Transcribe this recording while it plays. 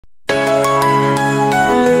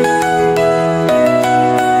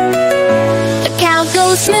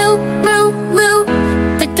goes moo, moo, moo.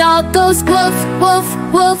 The dog goes woof, woof,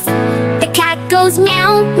 woof. The cat goes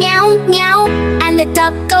meow, meow, meow. And the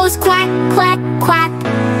duck goes quack, quack, quack.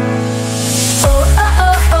 Oh, oh,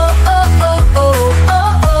 oh, oh, oh, oh, oh, oh,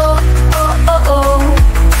 oh, oh, oh, oh.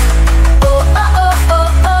 Oh, oh, oh,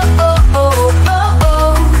 oh, oh, oh,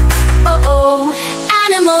 oh, oh, oh.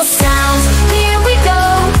 Animal sounds, here we go.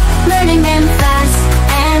 Learning them fast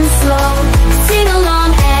and slow. Sing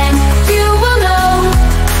along and you will know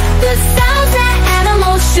the sounds that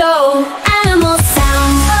animals show. Animal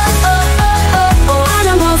sounds, oh, oh, oh, oh, oh.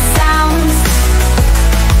 Animal sounds.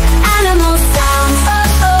 Animal sounds, oh,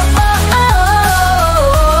 oh, oh, oh,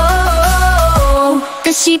 oh.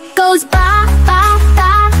 The sheep goes ba, ba,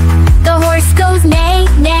 ba. The horse goes neigh,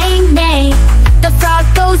 neigh, neigh. The frog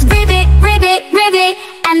goes ribbit, ribbit, ribbit.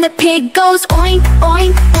 And the pig goes oink,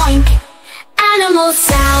 oink, oink. Animal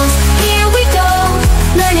sounds, here we go.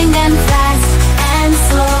 Learning them fast and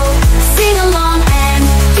slow. Sing along and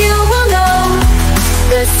you will know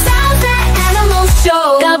the sounds that animals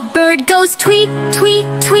show. The bird goes tweet, tweet,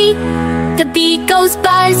 tweet. The bee goes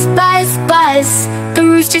buzz, buzz, buzz. The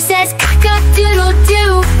rooster says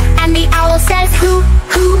cock-a-doodle-doo. And the owl says hoo,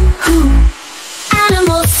 hoo, hoo.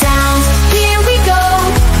 Animal sounds, here we go.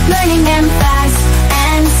 Learning them fast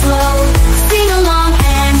and slow. Sing along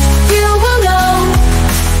and you will know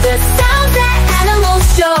the sounds that animals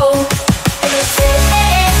show.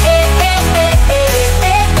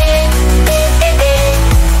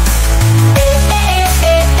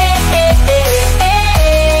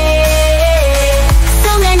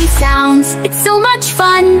 So many sounds, it's so much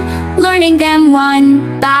fun. Learning them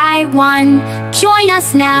one by one. Join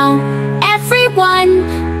us now, everyone.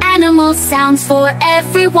 Animal sounds for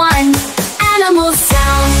everyone. Animal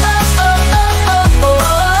sounds, oh, oh, oh, oh,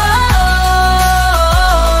 oh,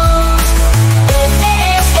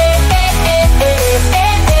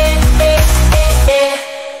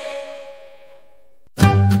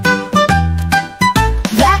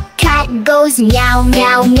 The cat goes meow,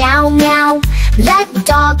 meow, meow, meow. The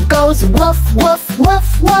dog goes woof, woof,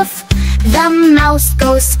 woof, woof. The mouse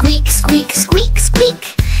goes squeak, squeak, squeak,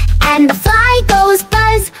 squeak. And the fly goes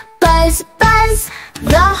buzz, buzz, buzz.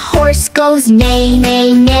 The horse goes neigh,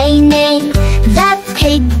 neigh, neigh, neigh. The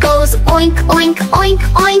pig goes oink, oink, oink,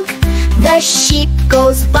 oink. The sheep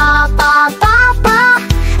goes ba, ba, ba, ba.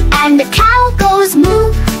 And the cow goes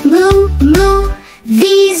moo, moo, moo.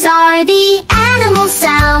 These are the animal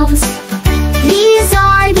sounds. These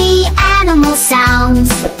are the animal sounds.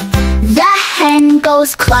 The hen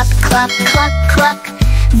goes cluck, cluck, cluck, cluck.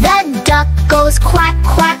 The duck goes quack,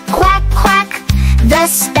 quack, quack, quack. The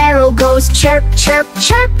sparrow goes chirp, chirp,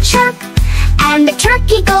 chirp, chirp. And the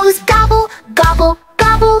turkey goes gobble, gobble,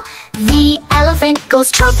 gobble. The elephant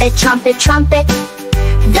goes trumpet, trumpet, trumpet.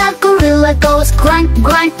 The gorilla goes grunt,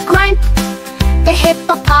 grunt, grunt. The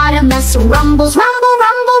hippopotamus rumbles, rumble,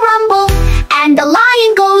 rumble, rumble. And the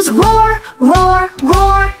lion goes roar, roar,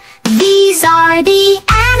 roar. These are the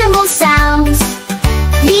animal sounds.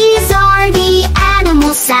 These are the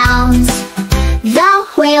animal sounds. The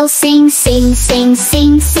whale sings, sing, sing,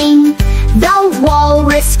 sing, sing. The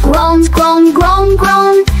walrus groans, groan, groan,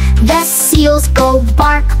 groan. The seals go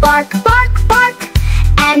bark, bark, bark, bark.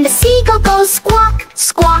 And the seagull goes squawk,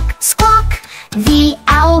 squawk, squawk. The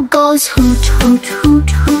owl goes hoot, hoot, hoot,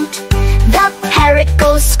 hoot. The parrot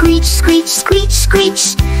goes screech, screech, screech,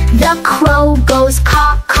 screech. The crow goes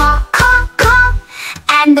caw, caw, caw, caw.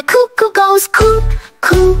 And the cuckoo goes coo,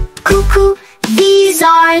 coo, coo, coo. These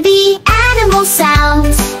are the animal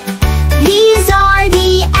sounds. These are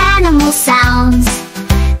the animal sounds.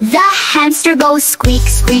 The hamster goes squeak,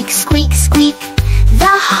 squeak, squeak, squeak. The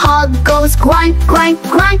hog goes grunt, grunt,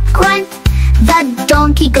 grunt, grunt. The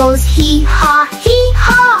donkey goes hee haw, hee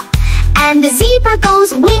haw. And the zebra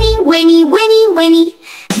goes whinny, whinny, whinny, whinny.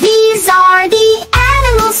 These are the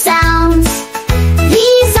animal sounds.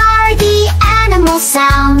 These are the animal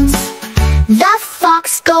sounds. The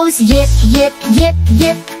fox goes yip, yip, yip,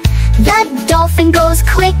 yip. The dolphin goes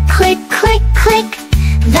click, click, click, click.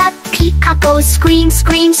 The peacock goes scream,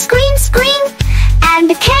 scream, scream, scream. And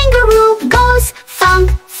the kangaroo goes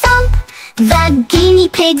thump, thump. The guinea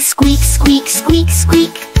pig squeak, squeak, squeak,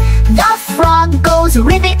 squeak. The frog goes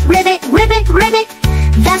ribbit, ribbit, ribbit, ribbit.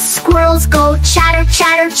 The squirrels go chatter,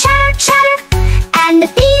 chatter, chatter, chatter. And the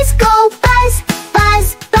bees go buzz,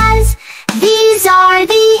 buzz, buzz. These are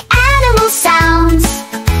the animal sounds.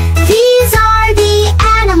 These are the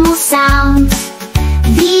animal sounds.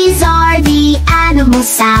 These are the animal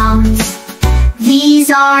sounds. These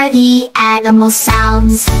are the animal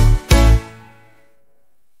sounds.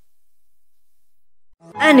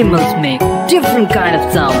 Animals make different kind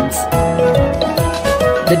of sounds.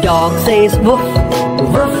 The dog says woof,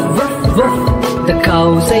 woof, woof, woof. The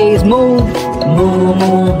cow says moo, moo,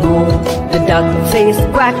 moo, moo. The duck says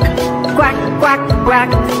quack, quack, quack, quack.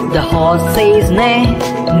 The horse says neigh,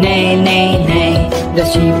 neigh, neigh, neigh. The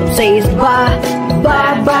sheep says baa,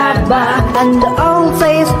 baa, baa, baa. And the owl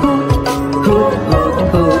says hoot, hoot, hoot,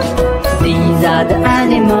 hoot. These are the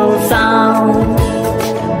animal sounds.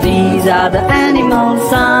 These are the animal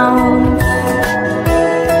sounds.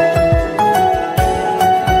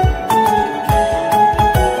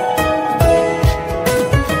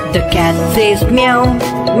 The cat says meow,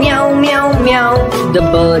 meow, meow, meow. The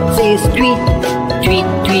bird says tweet, tweet,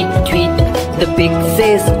 tweet, tweet. The pig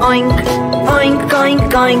says oink, oink,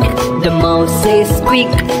 oink, oink. The mouse says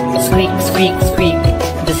squeak, squeak, squeak, squeak.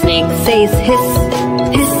 The snake says hiss,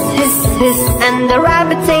 hiss, hiss, hiss. And the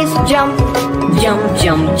rabbit says jump, jump,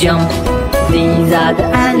 jump, jump. These are the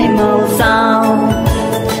animal sounds.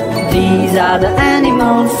 These are the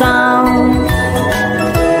animal sounds.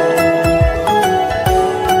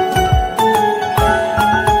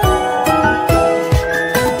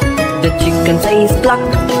 The chicken says cluck,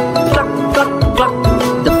 cluck, cluck, cluck.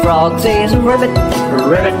 The frog says ribbit,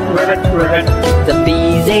 ribbit, ribbit, ribbit. The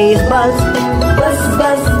bee says buzz, buzz,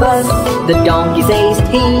 buzz, buzz. The donkey says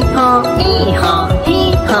hee-haw, hee-haw,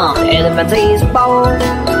 hee-haw. The elephant says bow,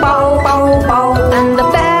 bow, bow, bow. And the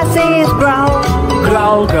bear says growl,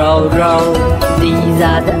 growl, growl, growl. These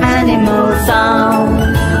are the animal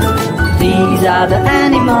sounds. These are the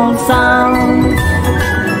animal sounds.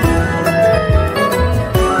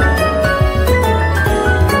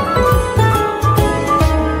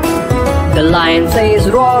 The lion says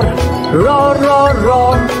roar, roar, roar,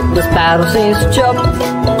 roar. The sparrow says chirp,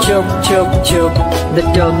 chirp, chirp, chirp. The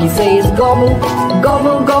turkey says gobble,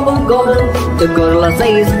 gobble, gobble, gobble. The gorilla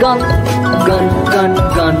says gun, gun, gun,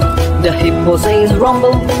 gun. The hippo says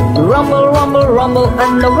rumble, rumble, rumble, rumble.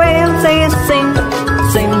 And the whale says sing,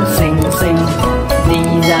 sing, sing, sing.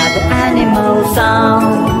 These are the animal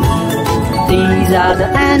sounds. These are the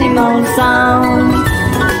animal sounds.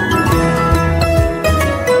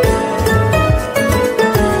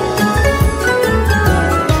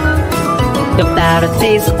 The parrot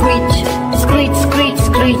says screech, screech, screech,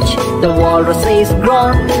 screech. The walrus says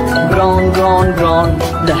groan, groan, groan, groan.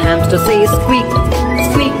 The hamster says squeak,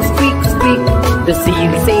 squeak, squeak, squeak. The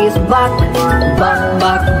seal says bark, bark,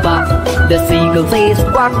 bark, bark. The seagull says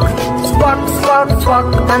squawk, squawk, squawk,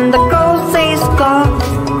 squawk. And the crow says caw,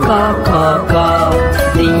 caw, caw, caw.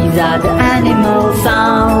 These are the animal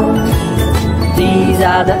sounds. These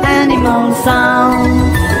are the animal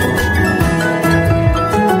sounds.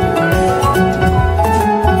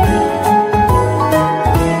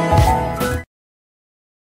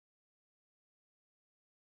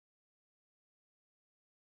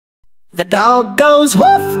 The dog goes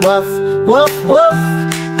woof, woof, woof, woof.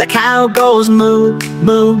 The cow goes moo,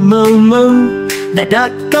 moo, moo, moo. The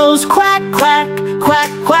duck goes quack, quack,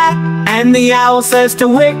 quack, quack. And the owl says to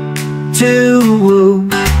wick, to woo.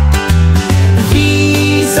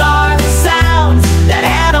 These are the sounds that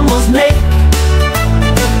animals make.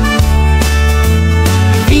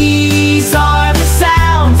 These are the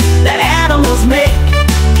sounds that animals make.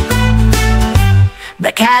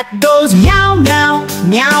 The cat goes meow, meow,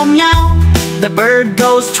 meow, meow. The bird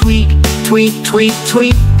goes tweet, tweet, tweet,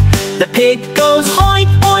 tweet. The pig goes oink,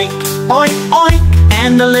 oink, oink, oink.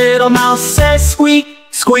 And the little mouse says squeak,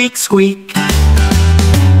 squeak, squeak.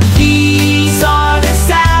 These are the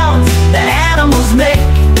sounds that animals make.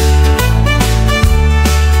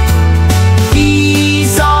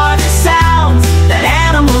 These are the sounds that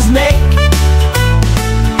animals make.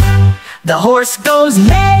 The horse goes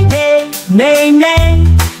neigh, neigh, neigh, neigh.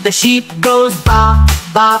 The sheep goes ba,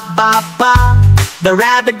 ba, ba, ba. The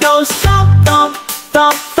rabbit goes thump, thump,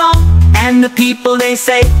 thump, thump. And the people they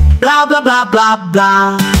say blah, blah, blah, blah,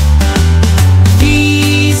 blah.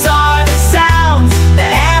 These are the sounds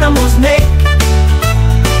that animals make.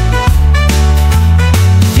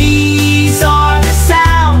 These are the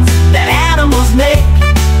sounds that animals make.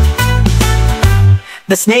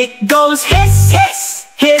 The snake goes hiss, hiss,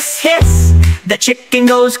 hiss, hiss. The chicken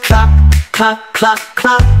goes cluck, cluck, cluck,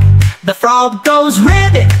 cluck. The frog goes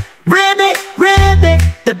ribbit, ribbit, ribbit.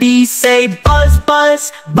 The bees say buzz,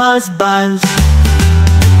 buzz, buzz, buzz.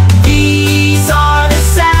 These are the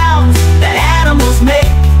sounds that animals make.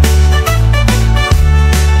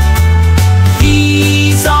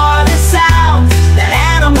 These are the sounds that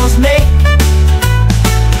animals make.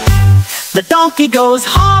 The donkey goes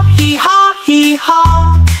haw, hee, haw, hee,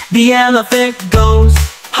 haw. The elephant goes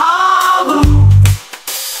ha-hoo.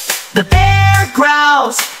 The bear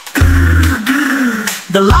growls, grr,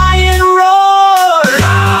 grr. The lion roars,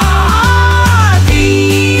 ah.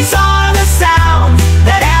 These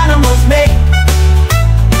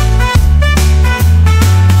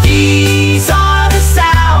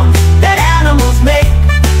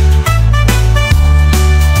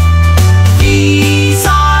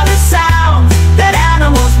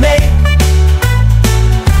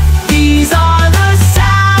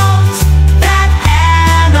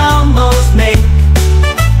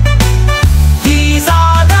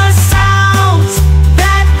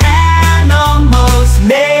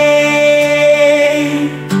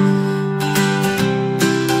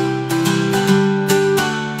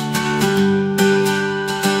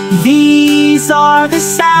These are the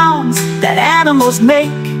sounds that animals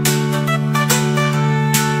make.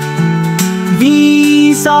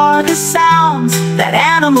 These are the sounds that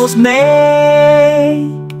animals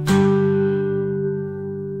make.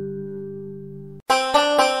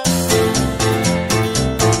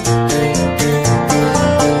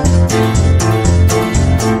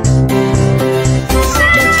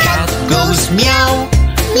 The cat goes meow,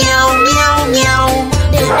 meow, meow, meow.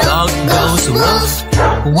 The dog goes woof,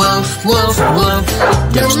 woof, woof, woof.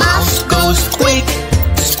 The mouse goes squeak,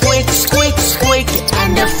 squeak, squeak, squeak.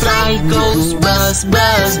 And the fly goes buzz,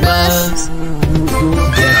 buzz, buzz.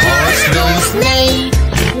 The horse goes neigh,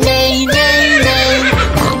 neigh, neigh, neigh.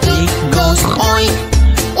 The pig goes oink,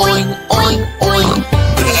 oink, oink, oink.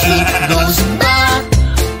 The sheep goes ba,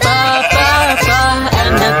 ba, ba, ba.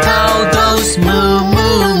 And the cow goes moo,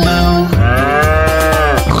 moo, moo.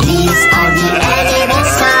 These are the animal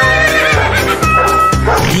sounds.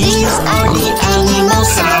 These are the animal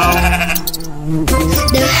sounds.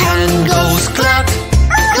 The hen goes cluck,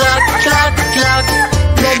 cluck, cluck, cluck.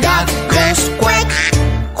 The duck goes quack,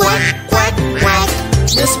 quack, quack, quack.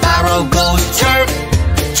 The sparrow goes chirp,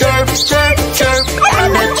 chirp, chirp, chirp.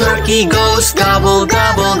 And the turkey goes gobble,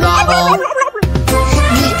 gobble, gobble.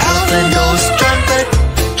 The elephant goes trumpet,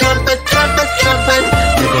 trumpet, trumpet, trumpet.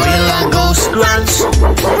 The gorilla goes grunts,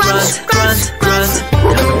 grunts, grunts, grunts.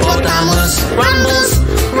 The hippopotamus rumbles,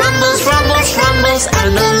 rumbles, rumbles, rumbles.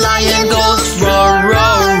 And the lion goes roar,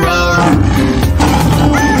 roar, roar.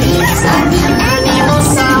 These are the animal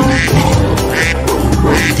sounds.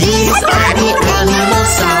 These are the animal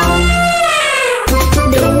sounds.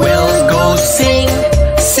 The whale goes sing,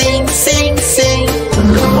 sing, sing, sing.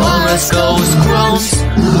 The walrus goes groans,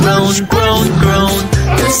 groan, groan, groan.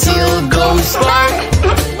 The seal goes bark,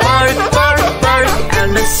 bark, bark, bark. And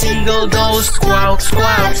the seagull goes squawk,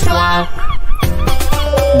 squawk, squawk.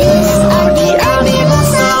 These are the animal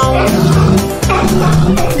sounds.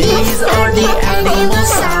 These are the animal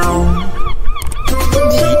sounds.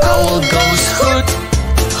 The owl goes hoot,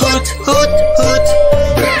 hoot, hoot, hoot.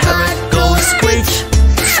 The parrot goes squitch,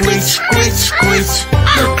 squitch, squitch, squitch.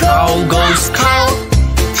 The cow goes cow,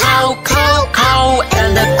 cow, cow, cow. And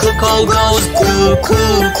the cuckoo goes coo,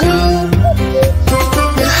 coo, coo.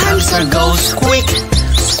 The hamster goes squeak,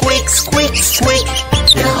 squeak, squeak, squeak.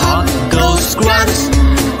 The hog goes grunt,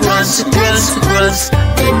 grunt, grunt, grunt.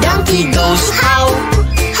 The donkey goes how,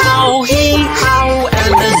 how, he, how.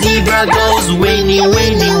 And the zebra goes whinny,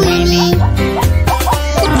 whinny, whinny.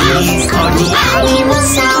 These are the animal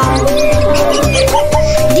sounds.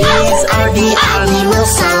 These are the animal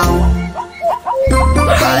sounds.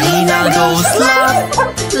 Hyena goes laugh,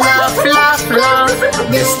 laugh, laugh, laugh.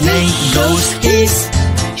 The snake goes hiss,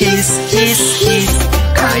 hiss, hiss, hiss.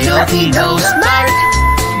 Coyote goes bark,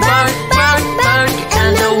 bark, bark, bark.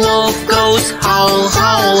 And the wolf goes howl,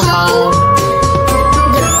 howl, howl.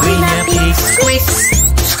 The guinea pig squeaks,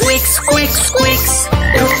 squeaks, squeaks, squeaks.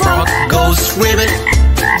 The frog goes ribbit,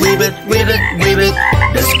 ribbit, ribbit, ribbit.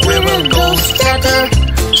 The squirrel goes chatter,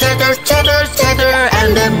 chatter, chatter, chatter.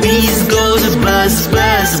 And the bees goes buzz,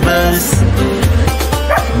 buzz, buzz.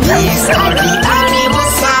 These are the animal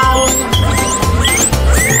sounds.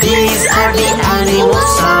 These are the animal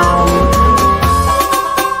sounds.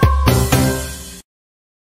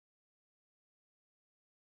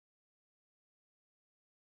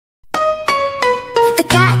 The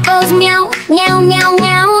cat goes meow, meow, meow,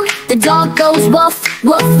 meow. The dog goes woof,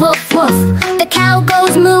 woof, woof, woof. The cow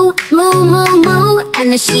goes moo, moo, moo, moo.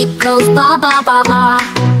 And the sheep goes ba, ba, ba, ba.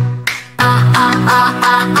 Ah, ah, ah,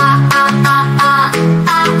 ah, ah, ah, ah, ah,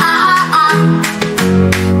 ah, ah, ah.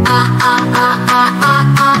 Ah, ah, ah, ah, ah,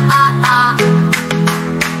 ah, ah, ah.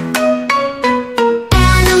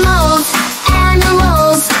 Animals,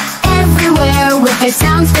 animals, everywhere with their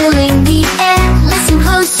sounds filling the air. Listen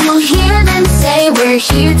close, you'll hear them say, we're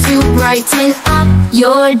here to brighten up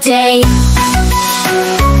your day.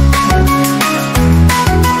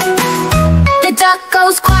 The duck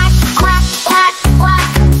goes quack, quack, quack, quack.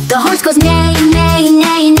 The horse goes neigh, neigh,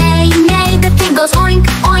 neigh, neigh, neigh. The pig goes oink,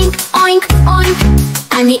 oink, oink, oink.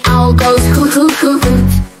 And the owl goes hoot, hoot, hoot, hoot.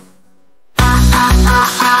 Ah, ah, ah,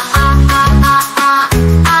 ah, ah, ah, ah, ah,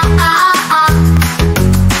 ah, ah, ah.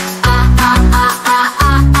 Ah, ah, ah, ah,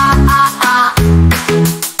 ah, ah, ah.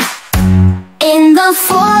 In the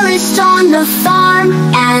forest, on the farm,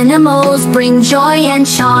 animals bring joy and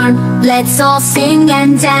charm. Let's all sing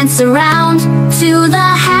and dance around to the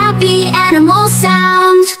happy animal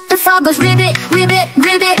sound. The frog goes ribbit, ribbit,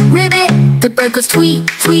 ribbit, ribbit. The bird goes tweet,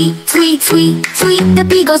 tweet, tweet, tweet, tweet. The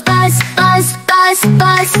bee goes buzz, buzz, buzz,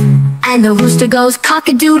 buzz. And the rooster goes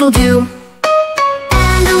cock-a-doodle-doo.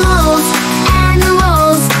 Animals,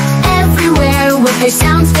 animals, everywhere Their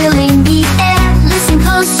sounds filling the air. Listen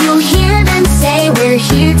close, you'll hear them say, we're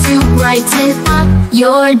here to brighten up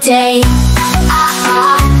your day.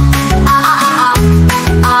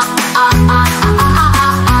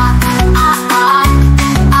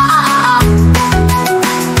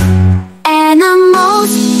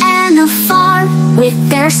 Animals and a farm, with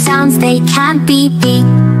their sounds they can't be beat.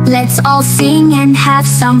 Let's all sing and have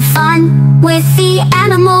some fun with the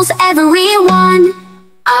animals, everyone.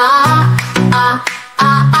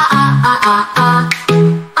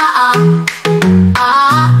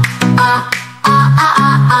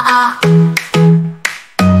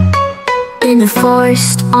 In the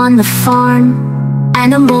forest, on the farm,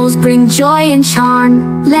 animals bring joy and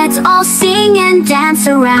charm. Let's all sing and dance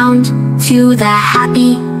around to the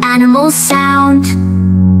happy animal sound.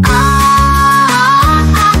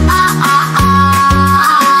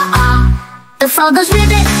 The frog goes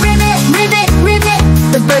ribbit, ribbit, ribbit, ribbit.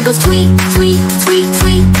 The bird goes tweet, tweet, tweet,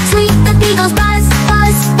 tweet, tweet. The bee goes buzz,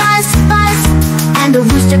 buzz, buzz, buzz. And the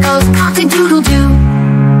rooster goes cock-a-doodle-doo.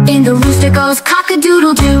 In the rooster goes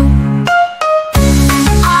cock-a-doodle-doo.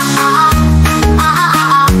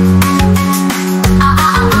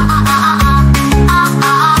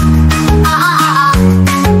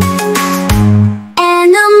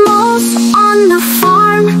 Animals on the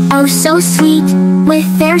farm, oh so sweet. With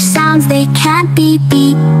their sounds they can't be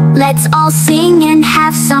beat. Let's all sing and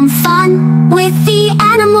have some fun with the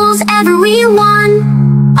animals, everyone.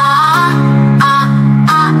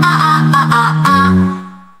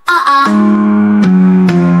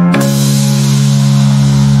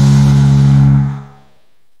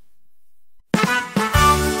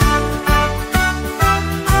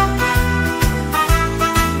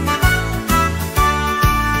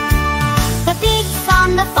 The pigs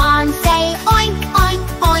on the farm say oink, oink,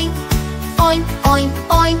 oink, oink, oink,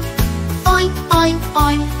 oink, oink, oink,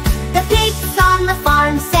 oink. The pigs on the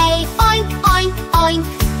farm say oink, oink, oink,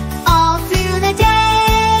 all through the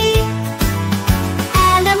day.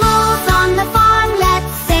 Animals on the farm,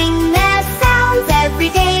 let's sing their sounds. Every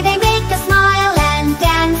day they make us smile and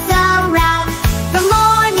dance around. From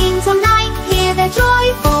morning till night, hear their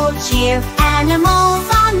joyful cheer. Animals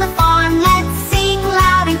on the farm, let's sing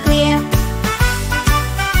loud and clear.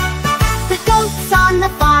 The goats on the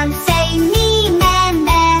farm say me, meh,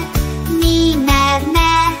 meh, me, meh,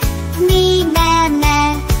 meh, me, meh,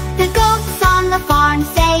 meh. The goats on the farm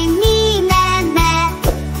say me, meh, meh,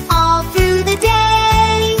 all through the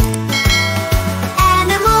day.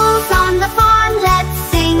 Animals on the farm, let's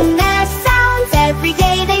sing their sounds. Every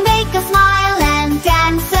day they make us smile and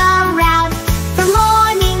dance around. From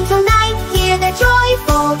morning till night, hear their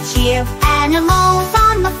joyful cheer. Animals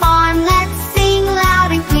on the farm, let's sing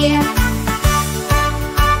loud and clear.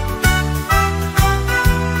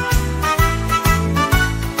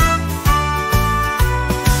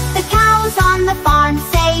 The cows on the farm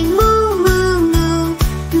say moo, moo, moo,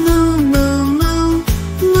 moo, moo, moo,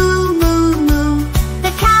 moo, moo, moo.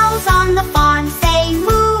 The cows on the farm say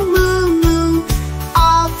moo, moo, moo,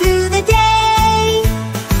 all through the day.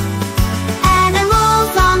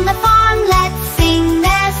 Animals on the farm, let's sing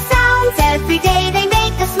their sounds. Every day they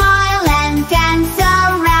make us smile and dance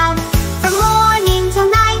around. From morning till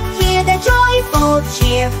night, hear their joyful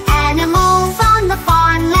cheer. Animals on the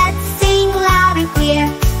farm, let's sing loud and clear.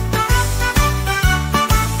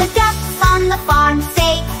 The ducks on the farm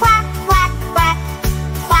say quack, quack, quack,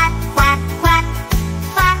 quack, quack, quack,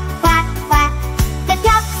 quack, quack, quack. The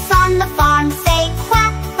ducks on the farm say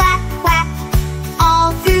quack, quack, quack,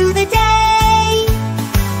 all through the day.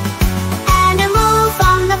 Animals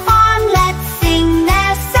on the farm, let's sing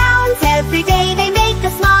their sounds. Every day they make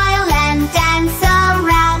us smile and dance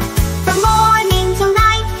around. From morning till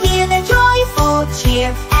night, hear their joyful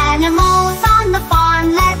cheer. Animals on the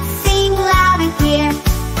farm, let's sing loud and clear.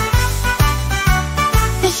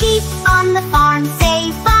 The sheep on the farm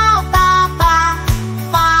say ba, ba, ba,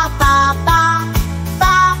 ba, ba, ba,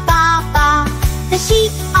 ba, ba, ba. The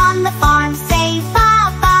sheep on the farm say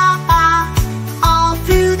ba, ba, ba, all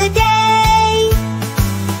through the day.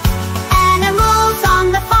 Animals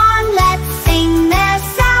on the farm, let's sing their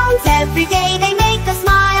sounds. Every day they make us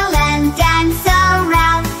smile and dance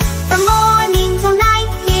around. From morning till night,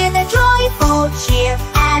 hear their joyful cheer.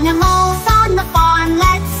 Animals on the farm,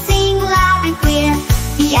 let's sing loud and clear.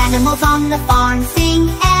 The animals on the farm sing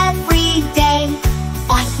every day.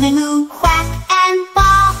 Oink, moo, quack, and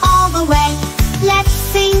ba all the way. Let's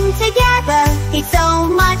sing together, it's so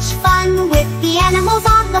much fun. With the animals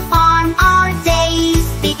on the farm, our day's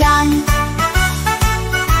begun.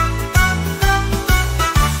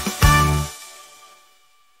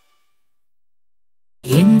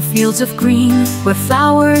 In fields of green, where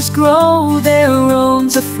flowers grow, there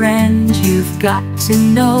friend you've got to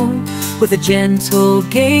know. With a gentle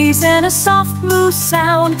gaze and a soft moo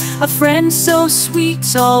sound, a friend so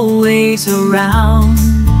sweet, always around.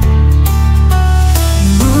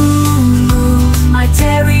 Moo, moo, my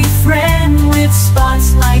dairy friend, with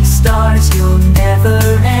spots like stars you'll never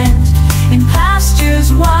end. In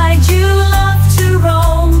pastures wide you love to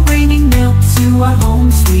roam, bringing milk to our home,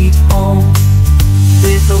 sweet home.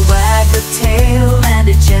 With a wag of tail and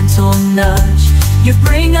a gentle nudge, you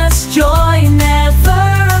bring us joy, never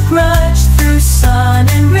a grudge. Through sun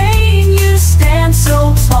and rain you stand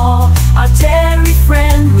so tall, our dairy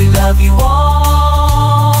friend, we love you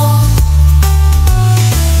all.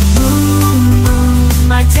 Moo, moo,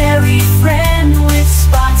 my dairy friend, with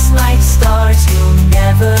spots like stars you'll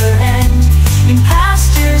never end. In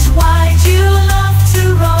pastures wide you love to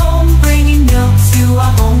roam, bringing milk to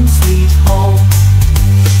our home, sweet home.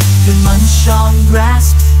 You munch on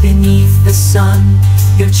grass beneath the sun,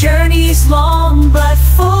 your journey's long but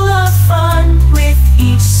full of fun. With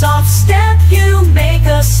each soft step you make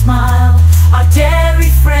us smile, our dairy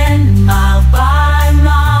friend, mile by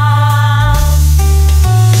mile.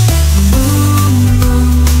 Moo,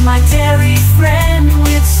 moo, my dairy friend,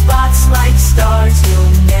 with spots like stars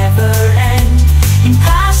you'll never end. In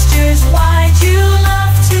pastures wide you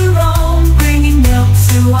love to roam, bringing milk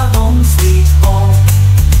to our home, sweet home.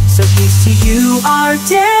 So here's to you, our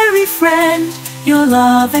dairy friend, your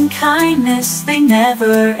love and kindness, they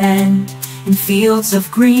never end. In fields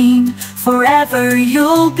of green, forever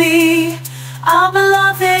you'll be our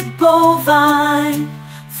beloved bovine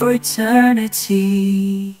for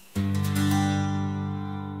eternity.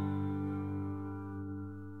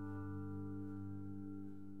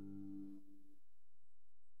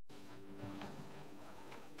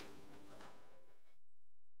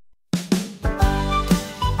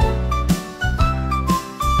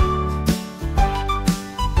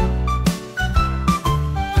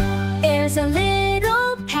 There's a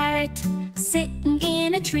little parrot sitting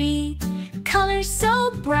in a tree, colors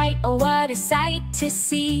so bright, oh what a sight to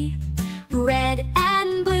see. Red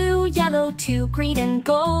and blue, yellow to green and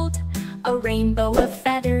gold, a rainbow of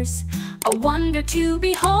feathers, a wonder to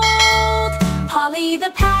behold. Polly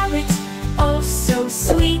the parrot, oh so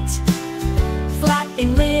sweet,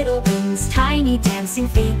 flapping little wings, tiny dancing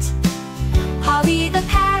feet. Polly the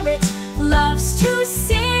parrot loves to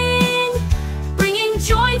sing, bringing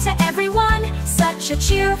joy to everyone, such a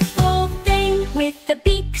cheerful thing. With a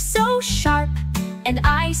beak so sharp and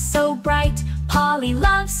eyes so bright, Polly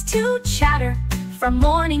loves to chatter from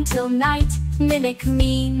morning till night. Mimic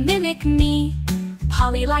me,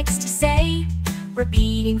 Polly likes to say,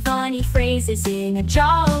 repeating funny phrases in a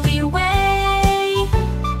jolly way.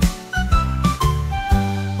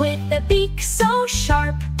 With a beak so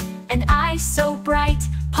sharp and eyes so bright,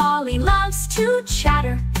 Polly loves to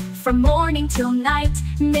chatter from morning till night.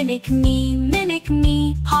 Mimic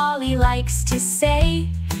me, Polly likes to say,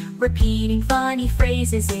 repeating funny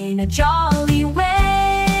phrases in a jolly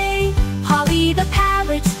way. Polly the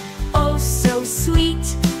parrot, oh so sweet,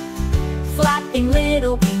 flapping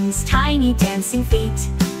little wings, tiny dancing feet.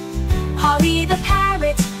 Polly the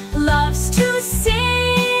parrot loves to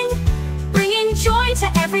sing, bringing joy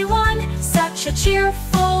to everyone, such a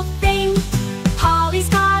cheerful thing. Polly's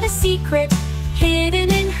got a secret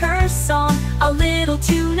hidden in her song, a little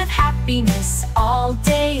tune of happiness all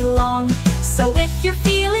day long. So if you're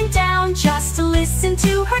feeling down, just listen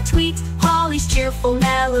to her tweet. Polly's cheerful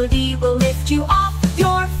melody will lift you off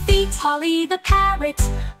your feet. Polly the parrot,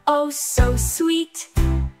 oh so sweet,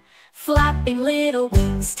 flapping little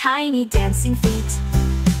wings, tiny dancing feet.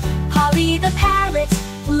 Polly the parrot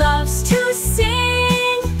loves to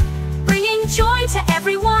sing, bringing joy to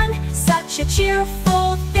everyone, such a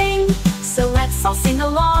cheerful thing. So let's all sing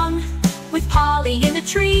along with Polly in the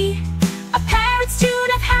tree, a parrot's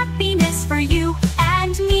tune of happiness for you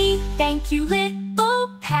and me. Thank you, little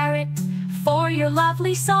parrot, for your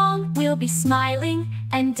lovely song. We'll be smiling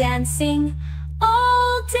and dancing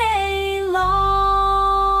all day long.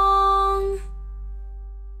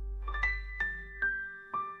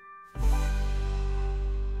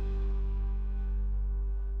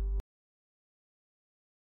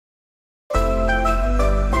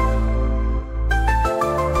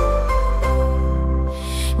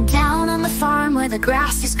 Down on the farm where the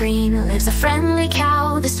grass is green lives a friendly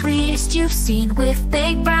cow, the sweetest you've seen, with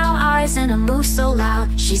big brown eyes and a moo so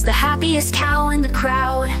loud. She's the happiest cow in the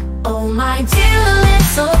crowd. Oh my dear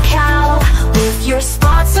little cow, with your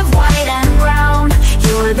spots of white and brown,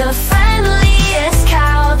 you're the friendliest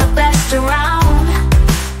cow, the best around.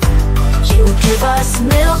 You give us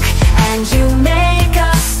milk and you make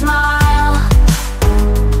us smile.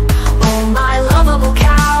 Oh my lovable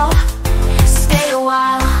cow,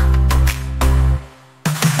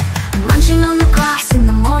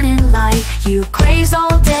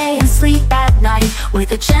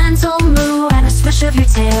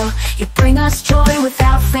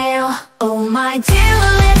 smile. Oh my dear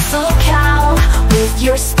little cow, with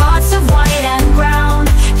your spots of white and brown,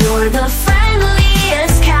 you're the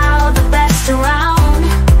friendliest cow, the best around.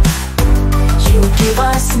 You give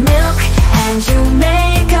us milk and you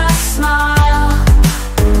make us smile.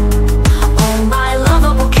 Oh my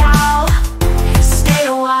lovable cow, stay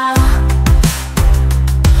a while.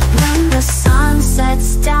 When the sun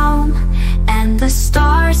sets down and the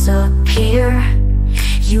stars appear,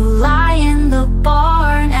 you lie in the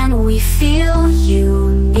barn and we feel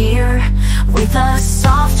you near, with a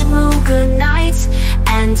soft moo goodnight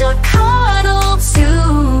and a cuddle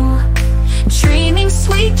too. Dreaming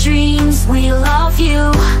sweet dreams, we love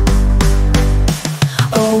you.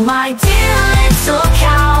 Oh my dear little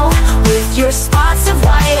cow, with your spots of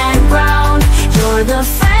white and brown, you're the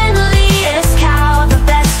friendliest cow, the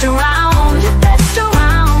best around, the best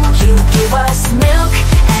around. You give us milk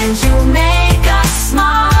and you make us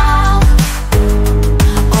smile.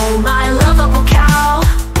 Oh my lovable cow,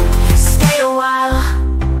 stay a while.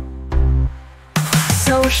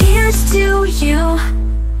 So here's to you,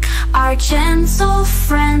 our gentle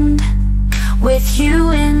friend. With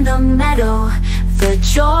you in the meadow, the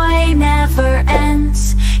joy never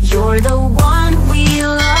ends. You're the one we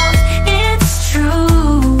love, it's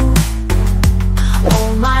true.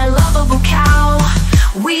 Oh my lovable cow,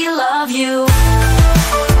 we love you.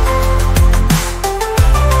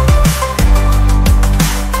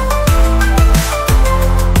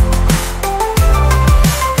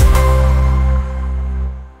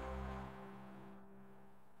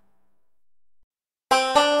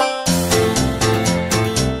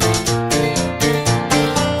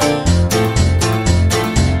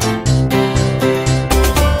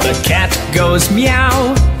 Goes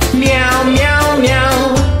meow, meow, meow,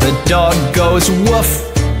 meow. The dog goes woof,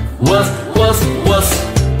 woof, woof, woof.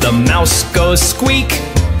 The mouse goes squeak,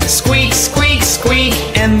 squeak, squeak, squeak.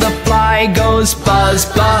 And the fly goes buzz,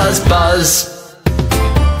 buzz, buzz.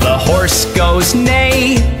 The horse goes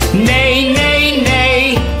neigh, neigh, neigh,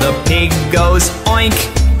 neigh. The pig goes oink,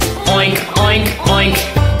 oink, oink, oink.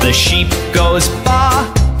 The sheep goes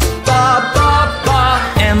baa, baa, baa,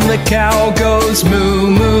 baa. And the cow goes moo,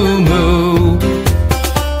 moo, moo.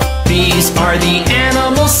 These are the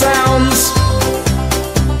animal sounds.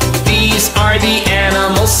 These are the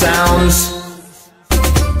animal sounds.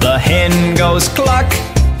 The hen goes cluck,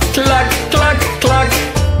 cluck, cluck, cluck.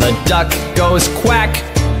 The duck goes quack,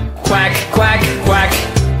 quack, quack, quack.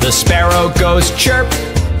 The sparrow goes chirp,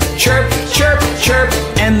 chirp, chirp, chirp.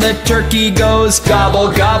 And the turkey goes gobble,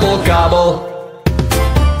 gobble, gobble.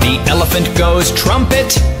 The elephant goes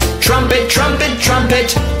trumpet, trumpet, trumpet,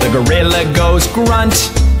 trumpet. The gorilla goes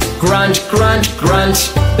grunt, grunt, grunt,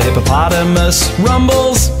 grunt. The hippopotamus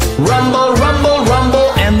rumbles, rumble, rumble,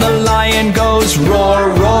 rumble. And the lion goes roar,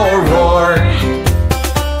 roar, roar.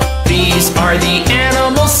 These are the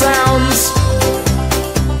animal sounds.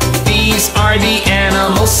 These are the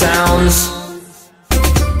animal sounds.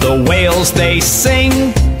 The whales they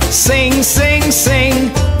sing, sing, sing,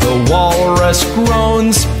 sing. The walrus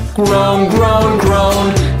groans, groan, groan,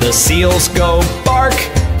 groan. The seals go bark,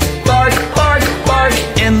 bark, bark, bark.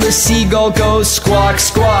 And the seagull goes squawk,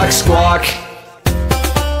 squawk, squawk.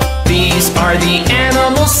 These are the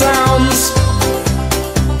animal sounds.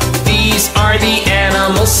 These are the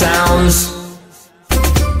animal sounds.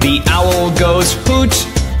 The owl goes hoot,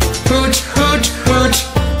 hoot, hoot, hoot.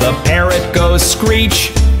 The parrot goes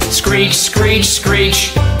screech, screech, screech,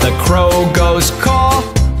 screech. The crow goes caw,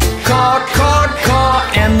 caw, caw,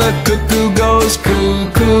 caw. And the cuckoo goes coo,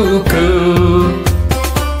 coo, coo.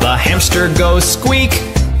 The hamster goes squeak,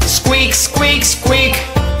 squeak, squeak, squeak.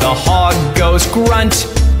 The hog goes grunt,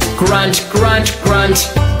 grunt, grunt,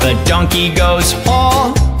 grunt. The donkey goes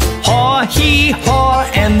haw, haw, hee, haw.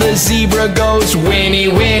 And the zebra goes whinny,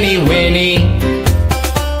 whinny, whinny.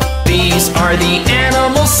 These are the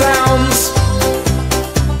animal sounds.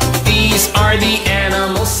 These are the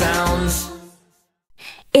animal sounds.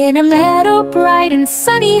 In a meadow bright and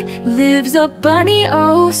sunny lives a bunny,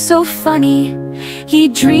 oh so funny. He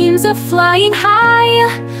dreams of flying high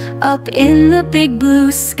up in the big blue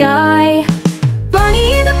sky.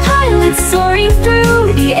 Bunny the pilot soaring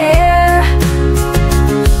through the air.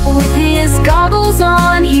 With his goggles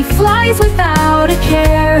on he flies without a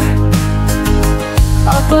care.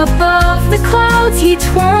 Up above the clouds he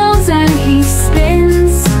twirls and he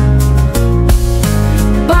spins.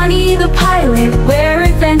 Bunny the pilot, where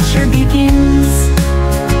adventure begins.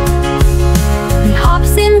 He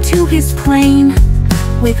hops into his plane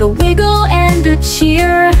with a wiggle and a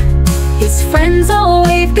cheer. His friends all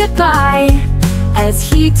wave goodbye as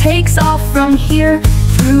he takes off from here.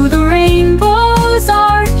 Through the rainbow's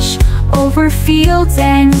arch, over fields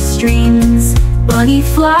and streams. Bunny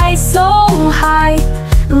flies so high,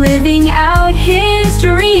 living out his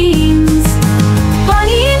dreams.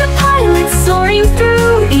 Bunny the pilot soaring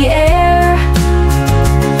through the air.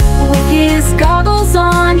 With his goggles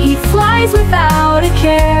on, he flies without a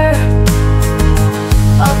care.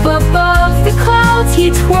 Up above the clouds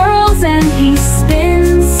he twirls and he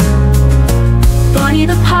spins. Bunny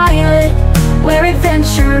the pilot, where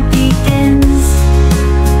adventure begins.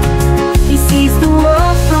 He sees the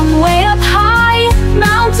world from way up high.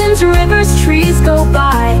 Mountains, rivers, trees go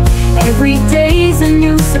by. Every day's a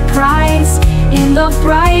new surprise in the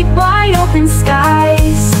bright, wide open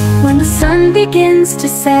skies. When the sun begins to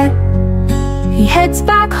set, he heads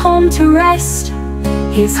back home to rest.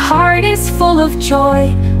 His heart is full of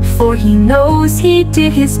joy, for he knows he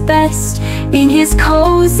did his best. In his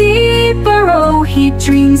cozy burrow he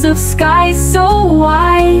dreams of skies so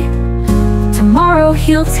wide. Tomorrow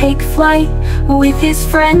he'll take flight with his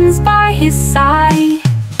friends by his side.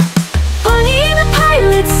 Bunny the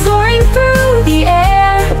pilot soaring through the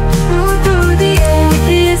air. With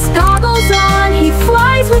his goggles on, he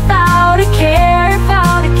flies without a care,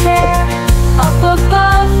 Up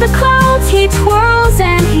above the clouds he twirls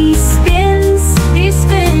and he spins.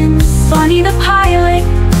 Bunny the pilot,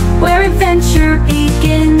 where adventure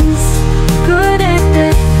begins. Good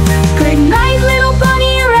night, little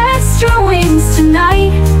bunny, rest your wings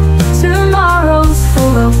tonight. Tomorrow's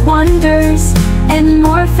full of wonders and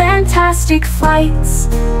more fantastic flights.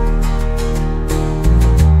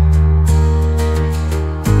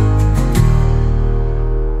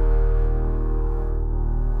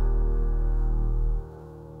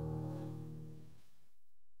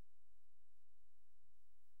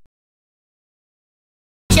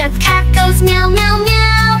 The cat goes meow, meow,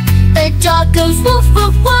 meow. The dog goes woof,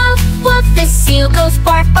 woof, woof, woof. The seal goes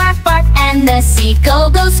bark, bark, bark. And the seagull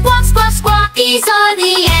goes squawk, squawk, squawk. These are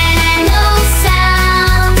the animal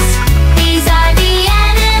sounds. These are the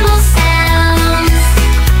animal sounds.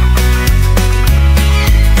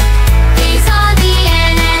 These are the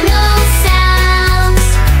animal sounds.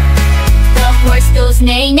 The horse goes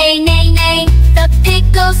neigh, neigh, neigh, neigh. The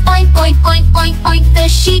pig goes oink, oink, oink, oink, oink. The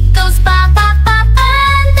sheep goes ba, ba, ba, ba.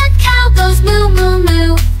 Goes moo, moo,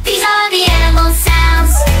 moo. These are the animal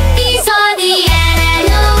sounds. These are the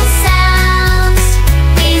animal sounds.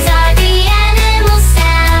 These are the animal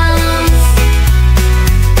sounds.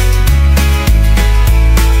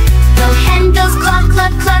 The hen goes cluck,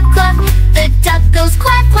 cluck, cluck, cluck. The duck goes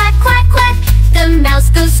quack, quack, quack, quack. The mouse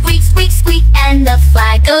goes squeak, squeak, squeak. And the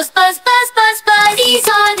fly goes buzz, buzz, buzz, buzz. These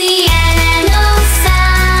are the animal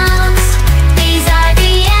sounds. These are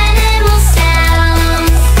the animal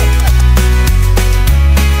sounds.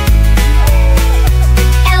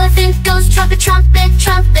 Goes trumpet, trumpet,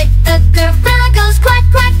 trumpet. The gorilla goes quack,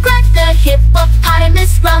 quack, quack. The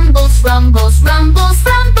hippopotamus rumbles, rumbles, rumbles,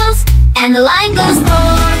 rumbles. And the lion goes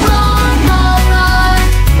roar, roar, roar, roar.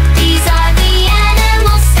 These are the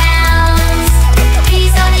animal sounds.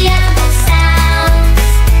 These are the animal sounds.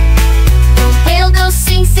 The whale goes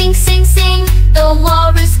sing, sing, sing, sing. The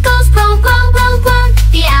walrus goes groan, groan, groan, groan.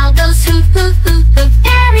 The owl goes hoot, hoot, hoot, hoot.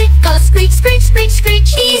 Parrot goes screech, screech, screech,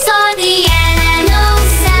 screech. These are the animal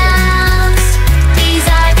sounds. These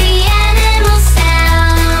are the animal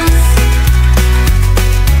sounds.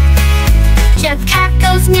 The cat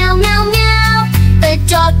goes meow, meow, meow. The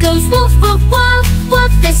dog goes woof, woof, woof,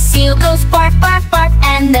 woof. The seal goes bark, bark, bark.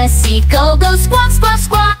 And the seagull goes squawk, squawk,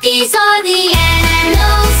 squawk. These are the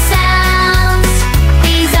animal sounds.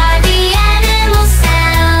 These are the animal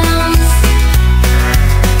sounds.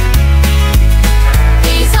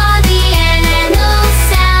 These are the animal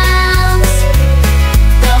sounds.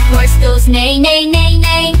 The horse goes neigh, neigh, neigh,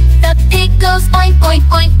 neigh. The pig goes oink, oink,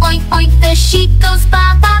 oink, oink, oink. The sheep goes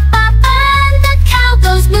ba, ba, ba, ba. And the cow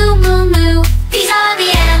goes moo, moo, moo. These are the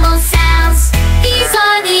animal sounds. These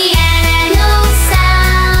are the animal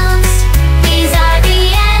sounds. These are the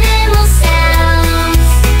animal sounds.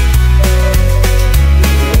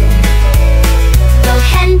 The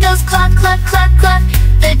hen goes cluck, cluck, cluck, cluck.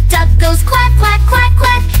 The duck goes quack, quack, quack,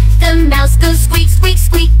 quack. The mouse goes squeak, squeak,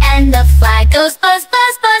 squeak. And the fly goes buzz,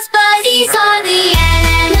 buzz, buzz, buzz. These are the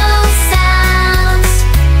animal sounds.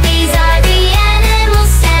 These are the animal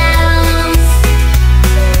sounds.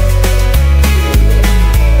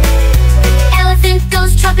 Elephant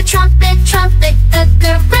goes trumpet, trumpet, trumpet. The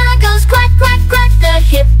gorilla goes quack, quack, quack. The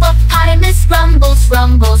hippopotamus rumbles,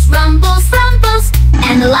 rumbles, rumbles, rumbles.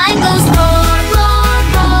 And the lion goes roar, roar,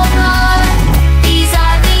 roar, roar. These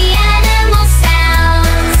are the animal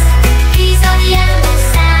sounds. These are the animal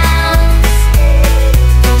sounds.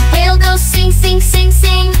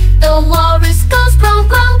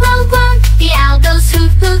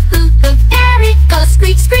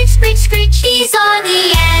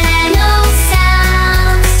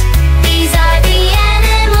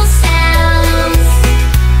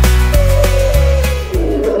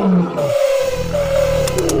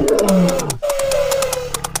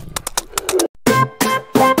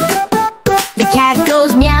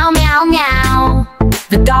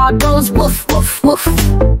 goes woof, woof, woof.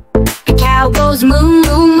 The cow goes moo,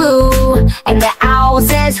 moo, moo. And the owl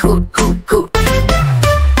says hoot, hoot, hoot.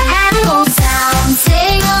 Animal sound,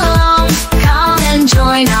 sing along. Come and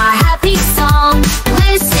join our happy song.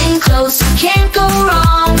 Listen close, you can't go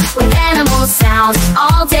wrong with animal sounds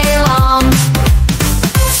all day long.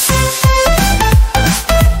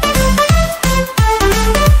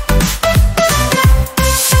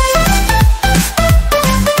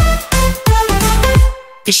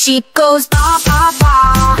 The sheep goes baa, baa,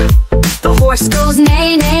 baa. The horse goes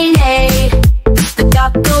neigh, neigh, neigh. The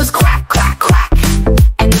duck goes quack, quack, quack.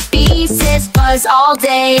 And the bee says buzz all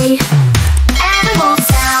day. Animal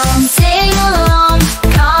sound, sing along.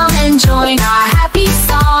 Come and join our happy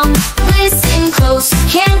song. Listen close,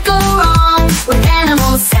 you can't go wrong with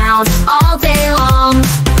animal sounds all day long.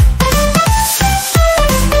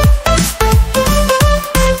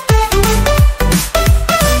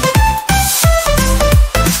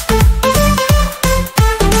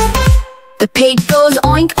 The pig goes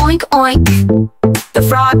oink, oink, oink. The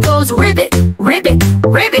frog goes ribbit, ribbit,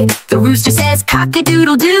 ribbit. The rooster says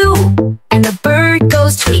cock-a-doodle-doo. And the bird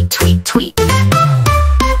goes tweet, tweet, tweet.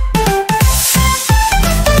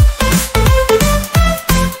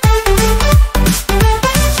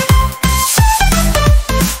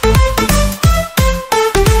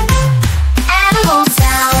 Animal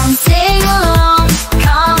sound, sing along.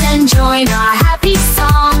 Come and join our happy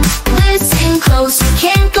song. Listen close, you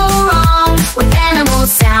can't go wrong with animal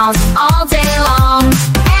sounds all day long.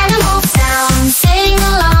 Animal sound, sing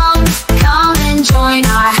along. Come and join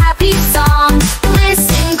our happy song.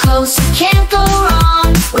 Listen close, you can't go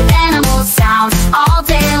wrong with animal sounds all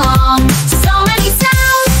day long. So many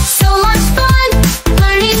sounds, so much fun,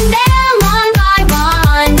 learning them one by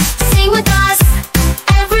one. Sing with us,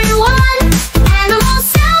 everyone. Animal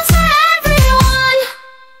sounds for everyone.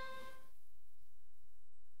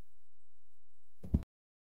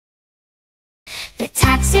 The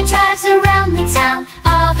taxi drives around the town,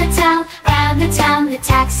 all the town, round the town. The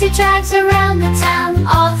taxi drives around the town,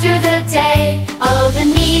 all through the day. Oh, the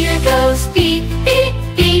meter goes beep, beep,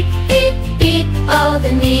 beep, beep, beep. Oh,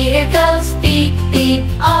 the meter goes beep, beep,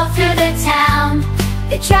 all through the town.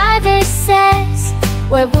 The driver says,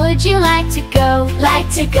 where would you like to go? Like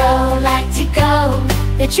to go, like to go.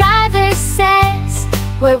 The driver says,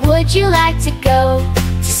 where would you like to go?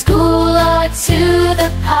 To school or to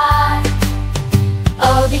the park?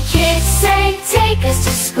 Oh, the kids say, take us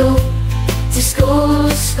to school. To school,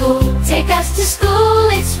 school. Take us to school,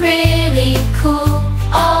 it's really cool.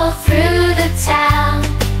 All through the town.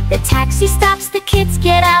 The taxi stops, the kids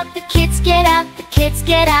get out. The kids get out, the kids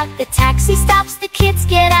get out. The taxi stops, the kids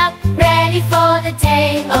get out. Ready for the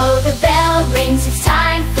day. Oh, the bell rings, it's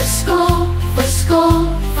time for school. For school,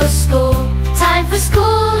 for school. Time for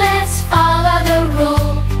school, let's follow the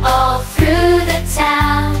rule. All through the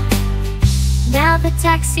town. Now the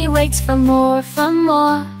taxi waits for more, for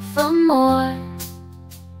more, for more.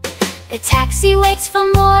 The taxi waits for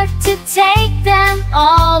more to take them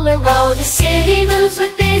all around. Oh, the city moves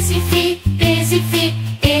with busy feet, busy feet,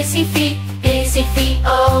 busy feet, busy feet.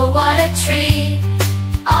 Oh, what a treat,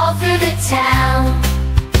 all through the town.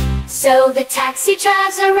 So the taxi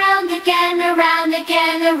drives around again, around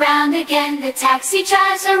again, around again. The taxi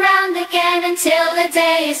drives around again until the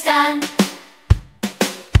day is done.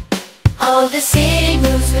 Oh, the city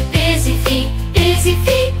moves with busy feet, busy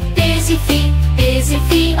feet, busy feet, busy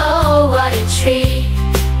feet. Oh, what a treat,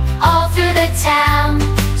 all through the town.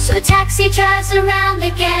 So the taxi drives around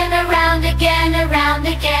again, around again, around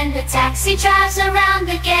again. The taxi drives around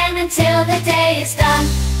again until the day is done.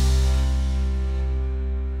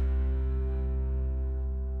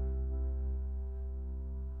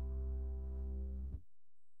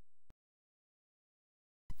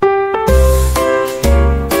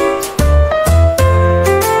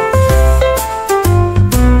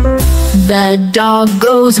 The dog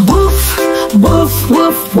goes woof, woof,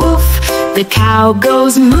 woof, woof. The cow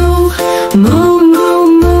goes moo, moo,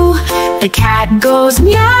 moo, moo. The cat goes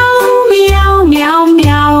meow, meow, meow,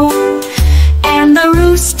 meow. And the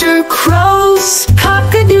rooster crows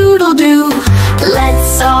cock-a-doodle-doo.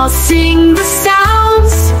 Let's all sing the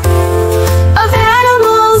sounds of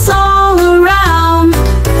animals all around.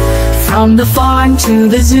 From the farm to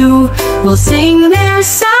the zoo, we'll sing their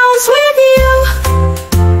sounds with you.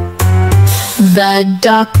 The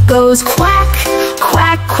duck goes quack,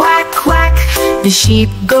 quack, quack, quack. The sheep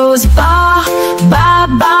goes baa, baa,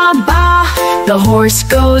 baa, baa. The horse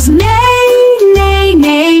goes neigh, neigh,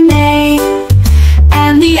 neigh, neigh.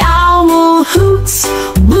 And the owl hoots,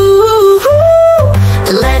 woo, woo.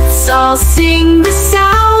 Let's all sing the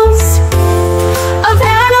sounds of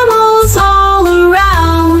animals all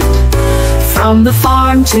around. From the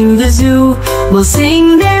farm to the zoo, we'll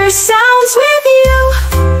sing their sounds with you.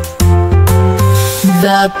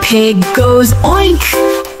 The pig goes oink,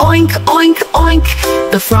 oink, oink, oink.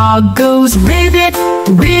 The frog goes ribbit,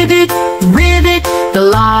 ribbit, ribbit. The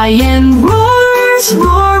lion roars,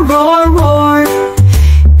 roar, roar, roar.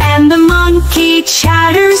 And the monkey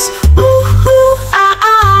chatters, ooh, ooh, ah,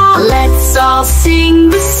 ah. Let's all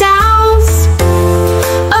sing the sounds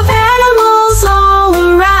of animals all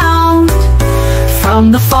around.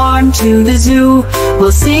 From the farm to the zoo,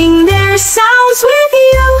 we'll sing their sounds with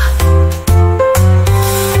you.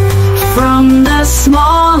 From the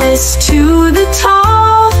smallest to the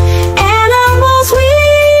tall, animals, we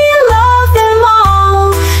love them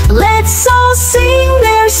all. Let's all sing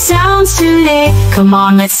their sounds today. Come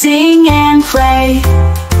on, let's sing and play.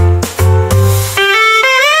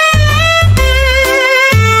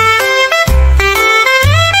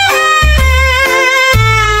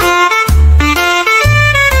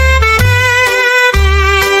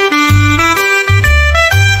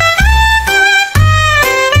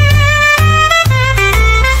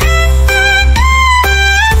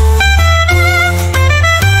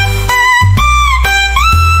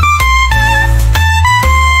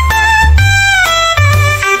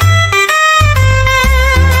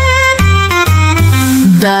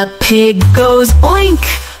 The pig goes oink,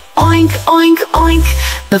 oink, oink, oink.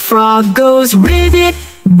 The frog goes ribbit,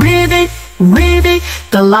 ribbit, ribbit.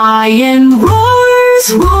 The lion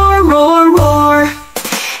roars, roar, roar, roar.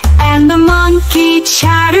 And the monkey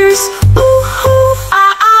chatters, ooh, ooh,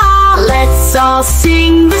 ah, ah. Let's all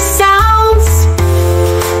sing the sounds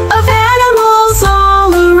of animals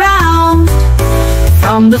all around.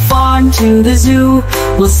 From the farm to the zoo,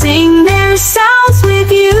 we'll sing their sounds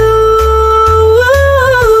with you.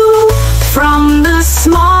 From the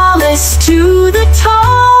smallest to the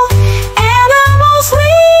tall, animals,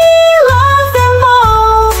 we love them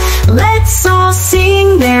all. Let's all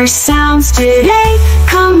sing their sounds today.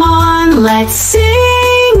 Come on, let's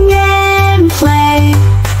sing and play.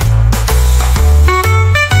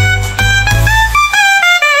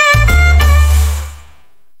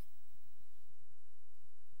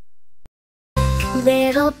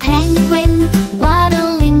 Little penguin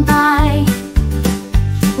waddling by,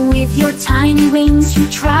 with your tiny wings you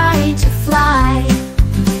try to fly.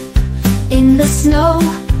 In the snow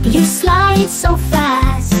you slide so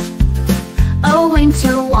fast, a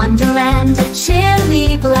winter wonderland, a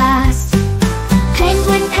chilly blast.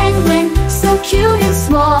 Penguin, penguin, so cute and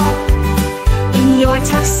small, in your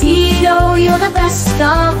tuxedo you're the best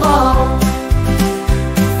of all.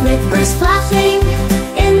 Flippers flapping,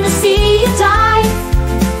 in the sea you dive,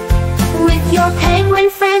 with your penguin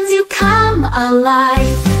friends you come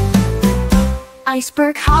alive.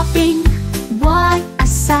 Iceberg hopping, what a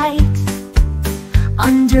sight,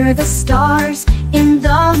 under the stars in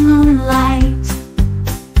the moonlight.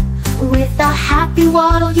 With a happy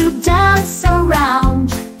waddle you dance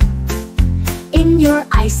around, in your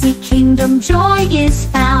icy kingdom joy is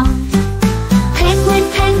found. Penguin,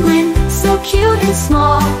 penguin, so cute and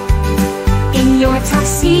small, in your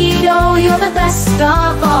tuxedo you're the best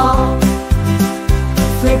of all.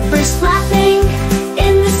 Flippers flapping,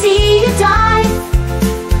 in the sea you dive,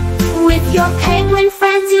 with your penguin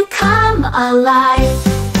friends you come alive.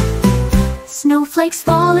 Snowflakes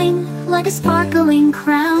falling like a sparkling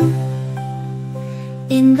crown,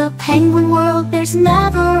 in the penguin world there's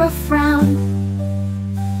never a frown.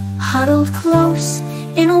 Huddled close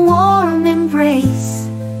in a warm embrace,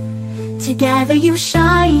 together you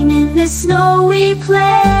shine in this snowy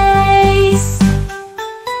place.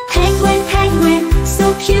 Penguin, penguin,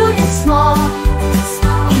 so cute and small,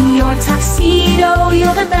 in your tuxedo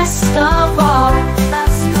you're the best of all.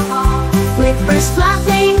 Flippers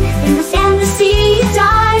flapping, in the sea you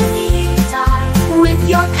dive, with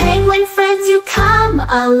your penguin friends you come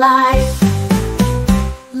alive.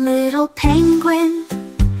 Little penguin,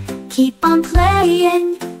 keep on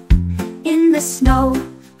playing, in the snow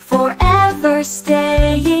forever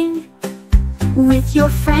staying, with your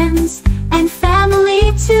friends and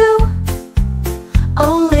family too.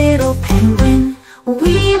 Oh little penguin,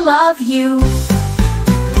 we love you.